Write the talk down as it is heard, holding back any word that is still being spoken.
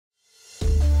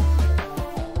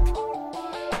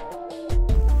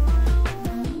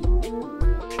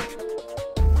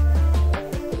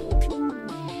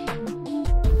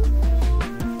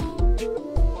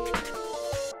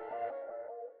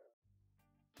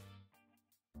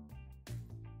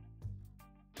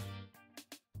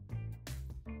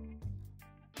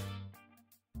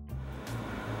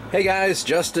Hey guys,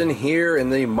 Justin here in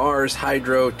the Mars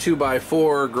Hydro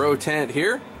 2x4 grow tent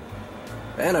here,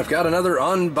 and I've got another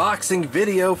unboxing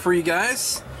video for you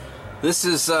guys. This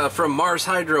is from Mars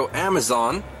Hydro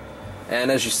Amazon,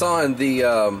 and as you saw in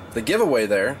the giveaway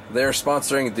there, they're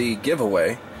sponsoring the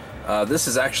giveaway. This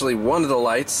is actually one of the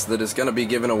lights that is going to be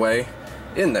given away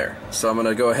in there. So I'm going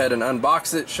to go ahead and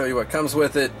unbox it, show you what comes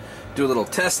with it, do a little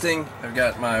testing. I've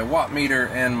got my watt meter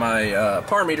and my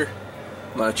par meter.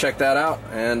 I'm going to check that out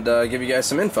and give you guys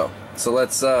some info. So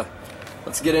let's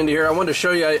get into here. I wanted to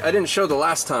show you, I didn't show the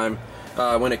last time,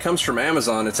 when it comes from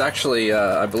Amazon, it's actually,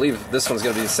 I believe this one's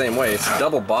going to be the same way. It's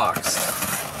double boxed.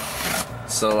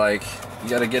 So like, you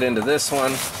got to get into this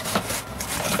one,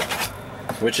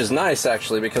 which is nice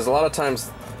actually, because a lot of times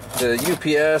the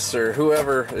UPS or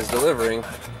whoever is delivering,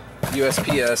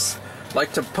 USPS,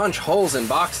 like to punch holes in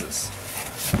boxes.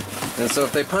 And so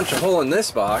if they punch a hole in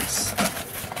this box,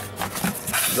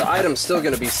 the item's still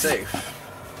going to be safe,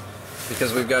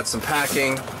 because we've got some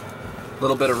packing, a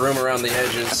little bit of room around the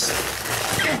edges.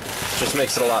 Just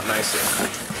makes it a lot nicer.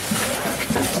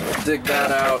 So we'll dig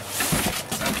that out,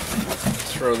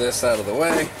 throw this out of the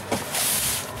way,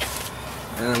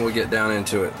 and then we'll get down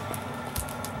into it.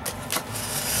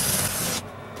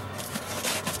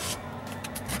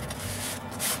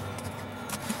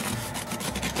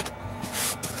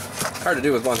 Hard to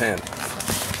do with one hand.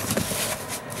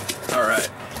 Alright.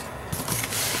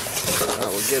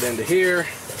 We'll get into here.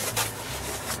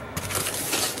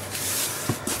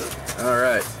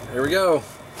 Alright, here we go.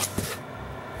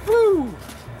 Woo!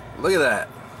 Look at that.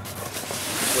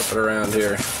 Flip it around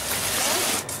here.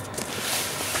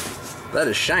 That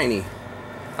is shiny.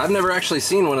 I've never actually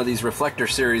seen one of these Reflector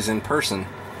series in person.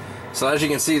 So as you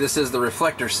can see, this is the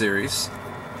Reflector series.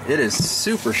 It is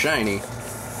super shiny.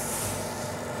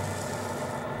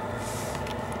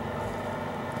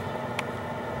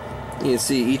 You can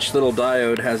see each little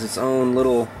diode has its own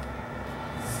little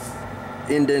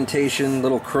indentation,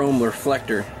 little chrome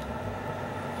reflector.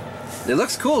 It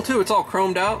looks cool too, it's all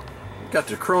chromed out. Got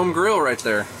the chrome grill right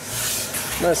there.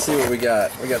 Let's see what we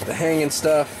got. We got the hanging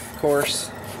stuff, of course.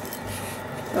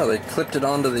 Oh, they clipped it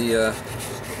onto the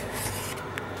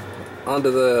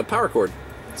power cord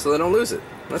so they don't lose it.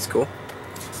 That's cool.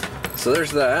 So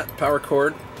there's that, power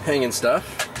cord, hanging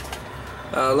stuff.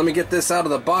 Let me get this out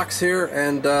of the box here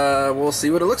and we'll see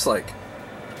what it looks like.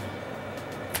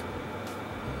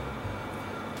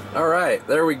 Alright,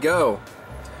 there we go.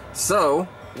 So,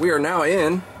 we are now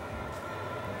in...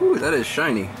 Ooh, that is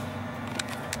shiny.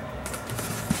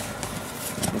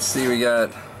 Let's see, we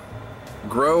got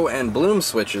grow and bloom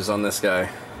switches on this guy.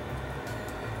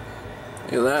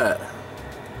 Look at that.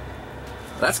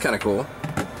 That's kind of cool.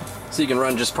 So you can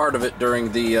run just part of it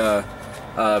during the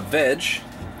veg.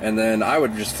 And then I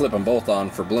would just flip them both on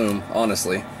for bloom,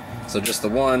 honestly. So just the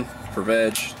one for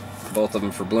veg, both of them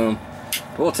for bloom.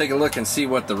 But we'll take a look and see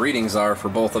what the readings are for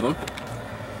both of them.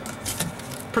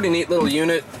 Pretty neat little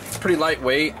unit, pretty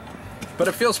lightweight, but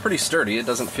it feels pretty sturdy. It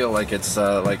doesn't feel like it's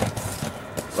like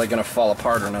gonna fall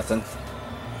apart or nothing.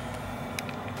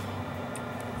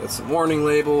 Got some warning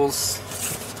labels.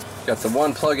 Got the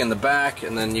one plug in the back,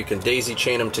 and then you can daisy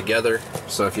chain them together.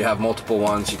 So if you have multiple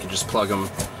ones, you can just plug them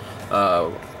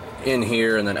in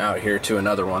here and then out here to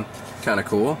another one. Kind of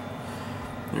cool.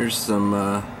 There's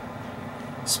some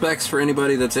specs for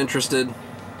anybody that's interested.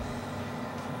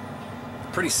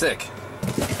 Pretty sick.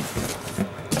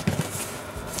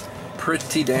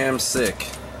 Pretty damn sick.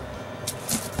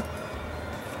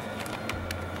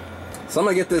 So I'm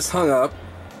gonna get this hung up.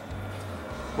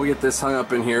 We'll get this hung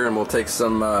up in here and we'll take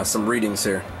some readings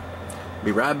here.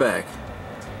 Be right back.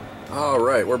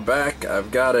 Alright, we're back.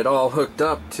 I've got it all hooked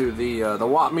up to the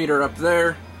watt meter up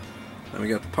there. Then we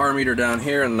got the par meter down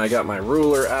here, and I got my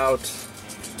ruler out,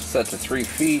 set to 3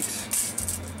 feet.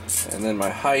 And then my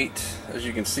height, as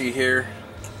you can see here,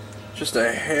 just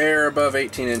a hair above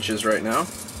 18 inches right now.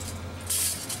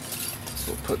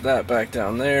 So we'll put that back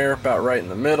down there, about right in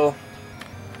the middle.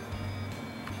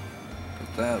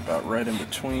 Put that about right in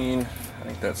between. I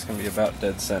think that's going to be about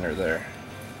dead center there.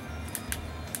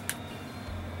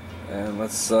 And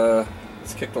let's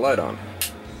kick the light on.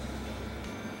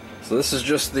 So this is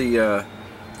just the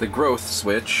growth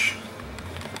switch.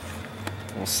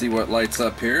 We'll see what lights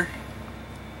up here.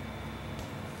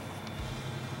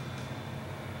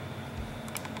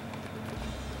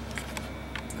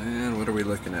 And what are we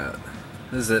looking at?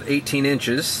 This is at 18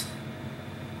 inches.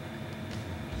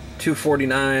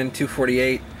 249,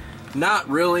 248. Not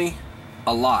really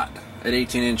a lot at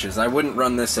 18 inches. I wouldn't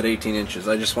run this at 18 inches.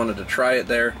 I just wanted to try it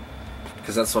there,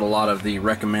 because that's what a lot of the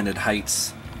recommended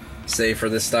heights say for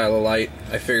this style of light.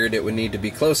 I figured it would need to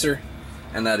be closer,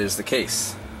 and that is the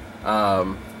case.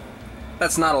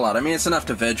 That's not a lot. I mean, it's enough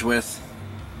to veg with,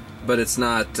 but it's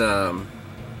not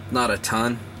not a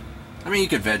ton. I mean, you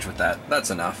could veg with that. That's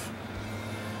enough.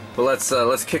 But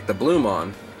let's kick the bloom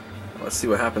on. Let's see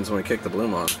what happens when we kick the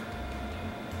bloom on.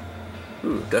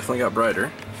 Ooh, definitely got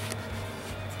brighter.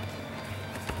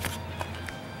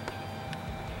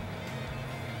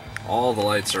 All the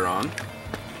lights are on.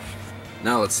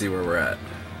 Now let's see where we're at.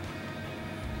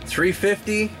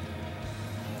 350.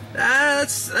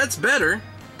 That's better.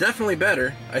 Definitely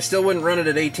better. I still wouldn't run it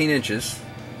at 18 inches.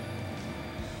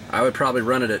 I would probably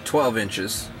run it at 12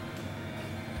 inches.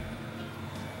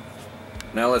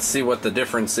 Now let's see what the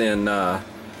difference in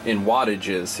wattage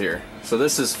is here. So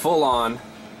this is full on.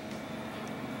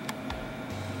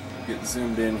 Get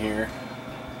zoomed in here.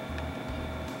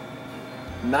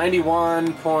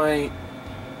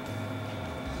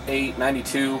 91.8,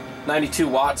 92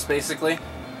 watts basically.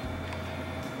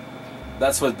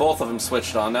 That's with both of them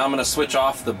switched on. Now I'm going to switch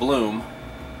off the bloom.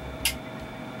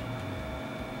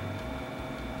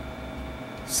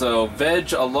 So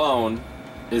veg alone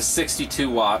is 62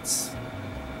 watts.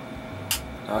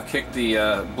 I'll kick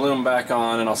the bloom back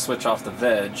on and I'll switch off the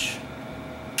veg.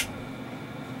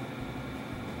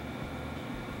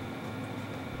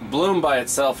 Bloom by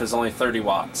itself is only 30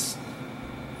 watts.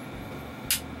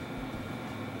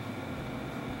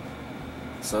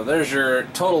 So there's your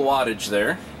total wattage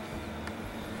there.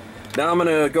 Now I'm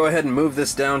going to go ahead and move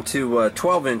this down to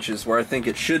 12 inches where I think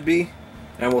it should be,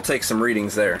 and we'll take some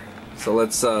readings there. So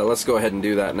let's go ahead and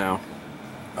do that now.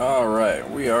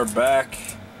 Alright, we are back,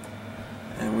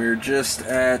 and we're just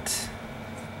at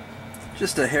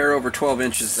just a hair over 12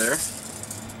 inches there.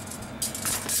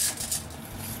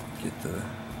 Get the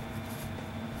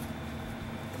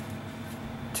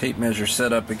tape measure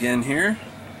set up again here.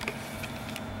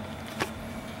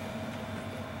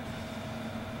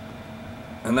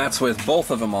 And that's with both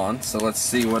of them on, so let's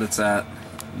see what it's at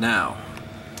now.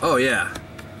 Oh yeah,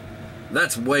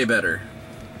 that's way better.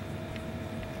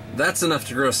 That's enough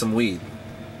to grow some weed.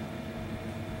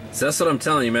 So that's what I'm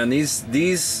telling you, man.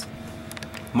 These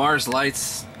Mars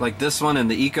lights, like this one and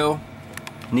the Eco,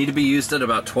 need to be used at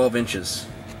about 12 inches.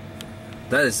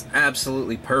 That is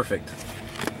absolutely perfect.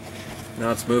 Now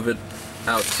let's move it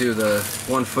out to the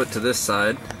 1 foot to this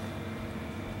side.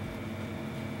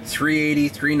 380,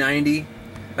 390.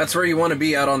 That's where you want to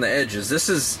be out on the edges. This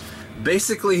is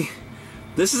essentially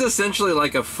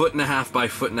like a 1.5 by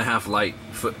 1.5 light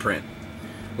footprint.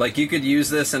 Like you could use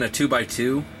this in a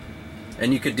 2x2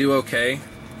 and you could do okay.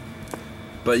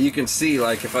 But you can see,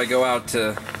 like, if I go out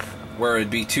to where it'd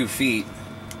be 2 feet,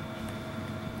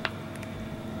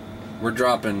 we're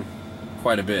dropping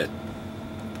quite a bit.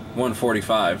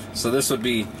 145. So this would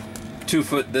be 2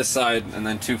 foot this side and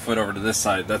then 2 foot over to this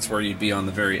side. That's where you'd be on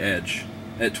the very edge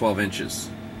at 12 inches.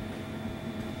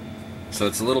 So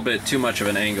it's a little bit too much of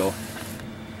an angle.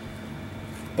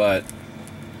 But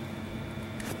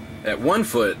at 1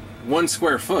 foot, 1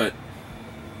 square foot,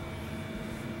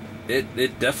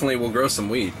 it definitely will grow some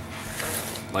weed.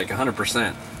 Like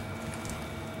 100%.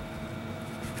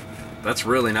 That's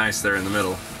really nice there in the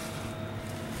middle.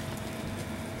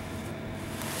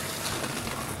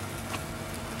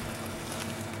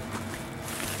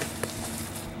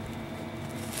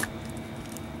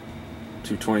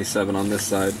 .227 on this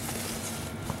side.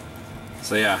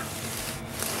 So yeah,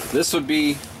 this would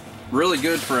be really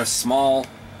good for a small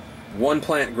 1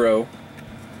 plant grow.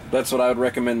 That's what I would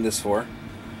recommend this for.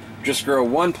 Just grow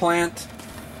 1 plant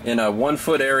in a 1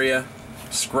 foot area,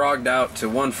 scrogged out to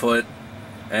 1 foot,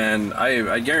 and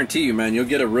I guarantee you, man, you'll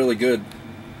get a really good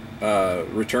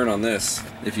return on this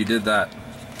if you did that.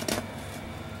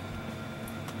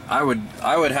 I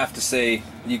would have to say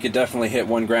you could definitely hit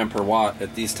 1 gram per watt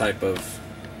at these type of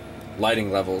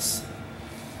lighting levels.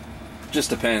 Just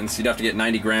depends. You'd have to get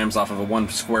 90 grams off of a 1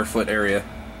 square foot area.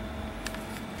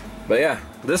 But yeah,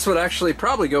 this would actually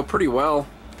probably go pretty well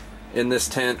in this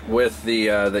tent with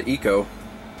the Eco.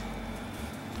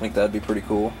 I think that'd be pretty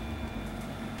cool.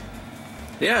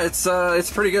 Yeah,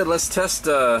 it's pretty good. Let's test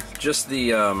just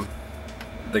the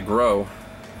grow.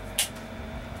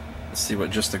 Let's see what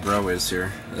just the grow is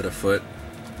here at 1 foot.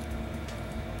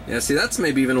 Yeah, see, that's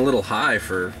maybe even a little high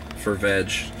for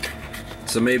veg.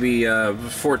 So maybe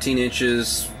 14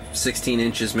 inches, 16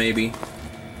 inches maybe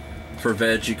for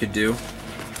veg you could do.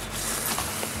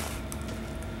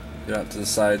 Get out to the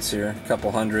sides here, a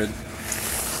couple hundred.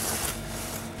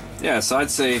 Yeah, so I'd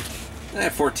say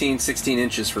 14, 16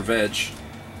 inches for veg.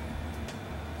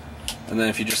 And then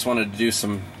if you just wanted to do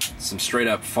some straight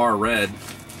up far red,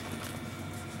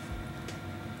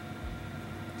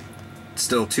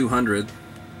 still 200.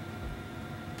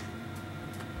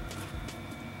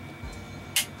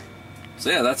 So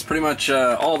yeah, that's pretty much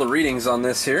all the readings on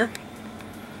this here.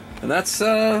 And that's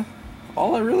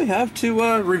all I really have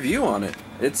to review on it.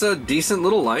 It's a decent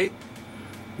little light.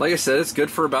 Like I said, it's good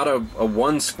for about a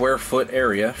 1 square foot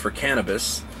area for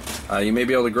cannabis. You may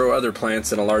be able to grow other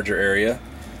plants in a larger area,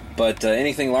 but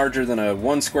anything larger than a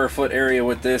 1 square foot area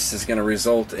with this is going to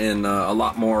result in a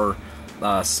lot more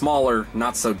smaller,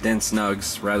 not so dense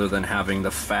nugs, rather than having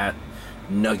the fat,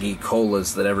 nuggy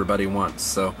colas that everybody wants.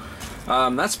 So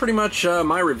that's pretty much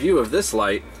my review of this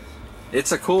light.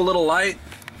 It's a cool little light,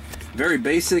 very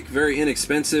basic, very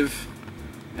inexpensive,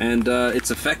 and it's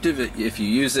effective if you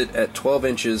use it at 12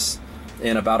 inches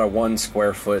in about a 1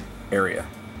 square foot area.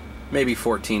 Maybe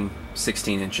 14,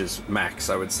 16 inches max,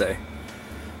 I would say.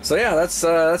 So yeah,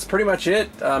 that's pretty much it.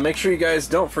 Make sure you guys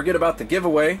don't forget about the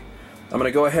giveaway. I'm going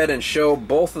to go ahead and show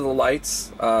both of the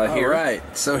lights here.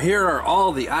 Alright, so here are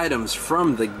all the items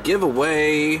from the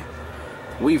giveaway.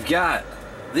 We've got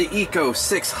the Eco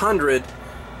 600,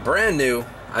 brand new.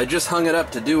 I just hung it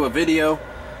up to do a video,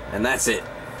 and that's it.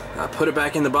 I put it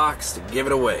back in the box to give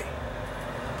it away.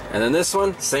 And then this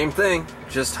one, same thing.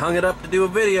 Just hung it up to do a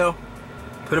video,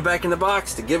 put it back in the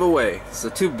box to give away. So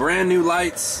 2 brand new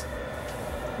lights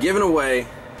given away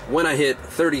when I hit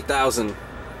 30,000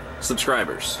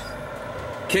 subscribers.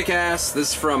 Kick ass. This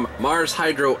is from Mars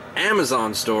Hydro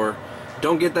Amazon store.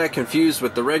 Don't get that confused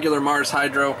with the regular Mars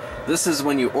Hydro. This is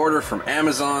when you order from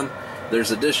Amazon.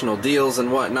 There's additional deals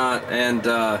and whatnot, and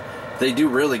they do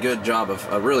a really great job of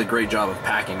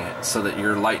packing it so that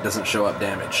your light doesn't show up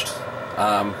damaged,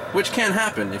 which can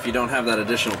happen if you don't have that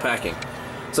additional packing.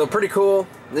 So pretty cool.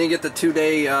 Then you get the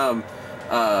 2-day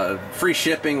free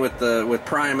shipping with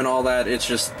Prime and all that.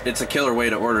 It's a killer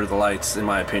way to order the lights, in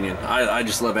my opinion. I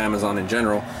just love Amazon in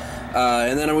general.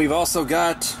 And then we've also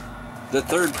got the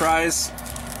third prize,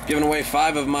 giving away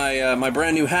 5 of my my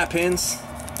brand new hat pins.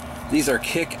 These are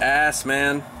kick ass,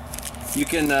 man. You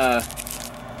can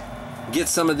get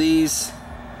some of these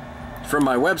from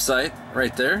my website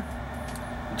right there,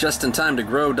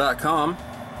 justintimetogrow.com.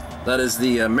 That is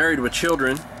the Married with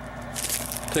Children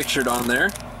pictured on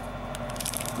there.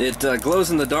 It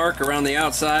glows in the dark around the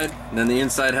outside, and then the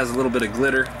inside has a little bit of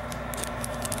glitter.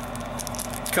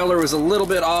 Color was a little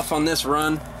bit off on this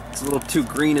run. It's a little too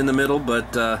green in the middle,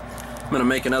 but I'm gonna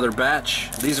make another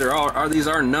batch. These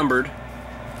are numbered,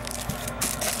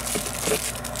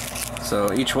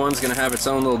 so each one's gonna have its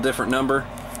own little different number.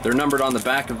 They're numbered on the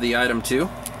back of the item too.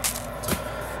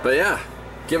 But yeah,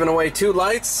 giving away 2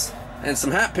 lights and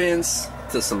some hat pins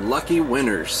to some lucky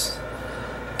winners.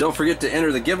 Don't forget to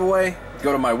enter the giveaway.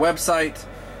 Go to my website,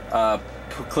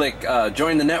 click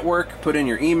join the network, put in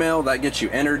your email. That gets you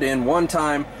entered in one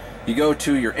time. You go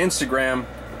to your Instagram,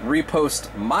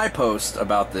 repost my post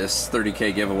about this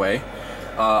 30K giveaway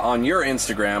on your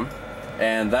Instagram,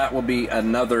 and that will be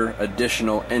another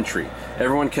additional entry.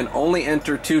 Everyone can only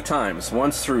enter 2 times,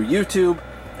 once through YouTube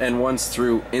and once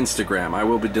through Instagram. I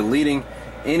will be deleting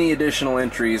any additional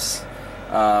entries,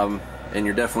 and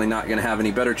you're definitely not going to have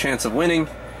any better chance of winning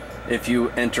if you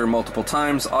enter multiple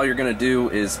times. All you're going to do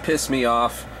is piss me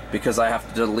off because I have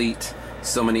to delete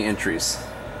so many entries.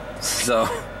 So,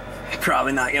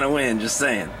 probably not going to win, just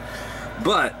saying.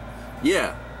 But,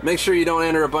 yeah, make sure you don't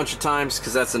enter a bunch of times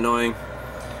because that's annoying.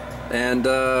 And,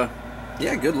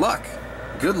 yeah, good luck.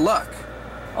 Good luck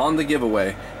on the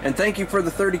giveaway. And thank you for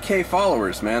the 30K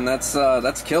followers, man.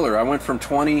 That's killer. I went from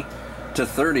 20 to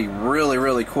 30 really,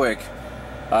 really quick.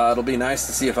 It'll be nice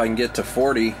to see if I can get to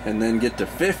 40 and then get to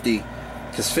 50,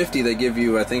 because 50 they give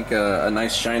you, I think, a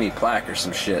nice shiny plaque or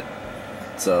some shit.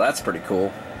 So that's pretty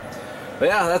cool. But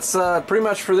yeah, that's pretty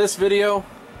much for this video.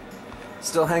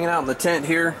 Still hanging out in the tent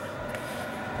here.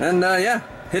 And yeah,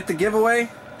 hit the giveaway.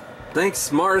 Thanks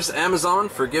Mars Amazon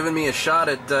for giving me a shot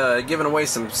at giving away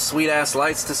some sweet ass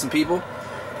lights to some people.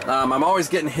 I'm always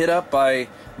getting hit up by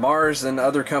Mars and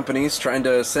other companies trying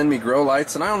to send me grow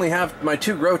lights, and I only have my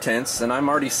 2 grow tents, and I'm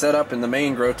already set up in the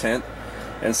main grow tent.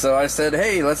 And so I said,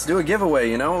 hey, let's do a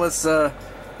giveaway, you know,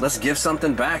 let's give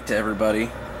something back to everybody.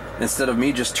 Instead of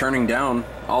me just turning down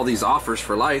all these offers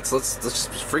for lights, let's just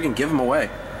freaking give them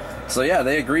away. So yeah,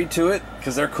 they agreed to it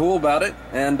because they're cool about it.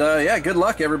 And yeah, good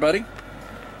luck everybody.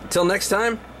 Until next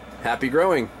time, happy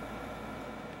growing.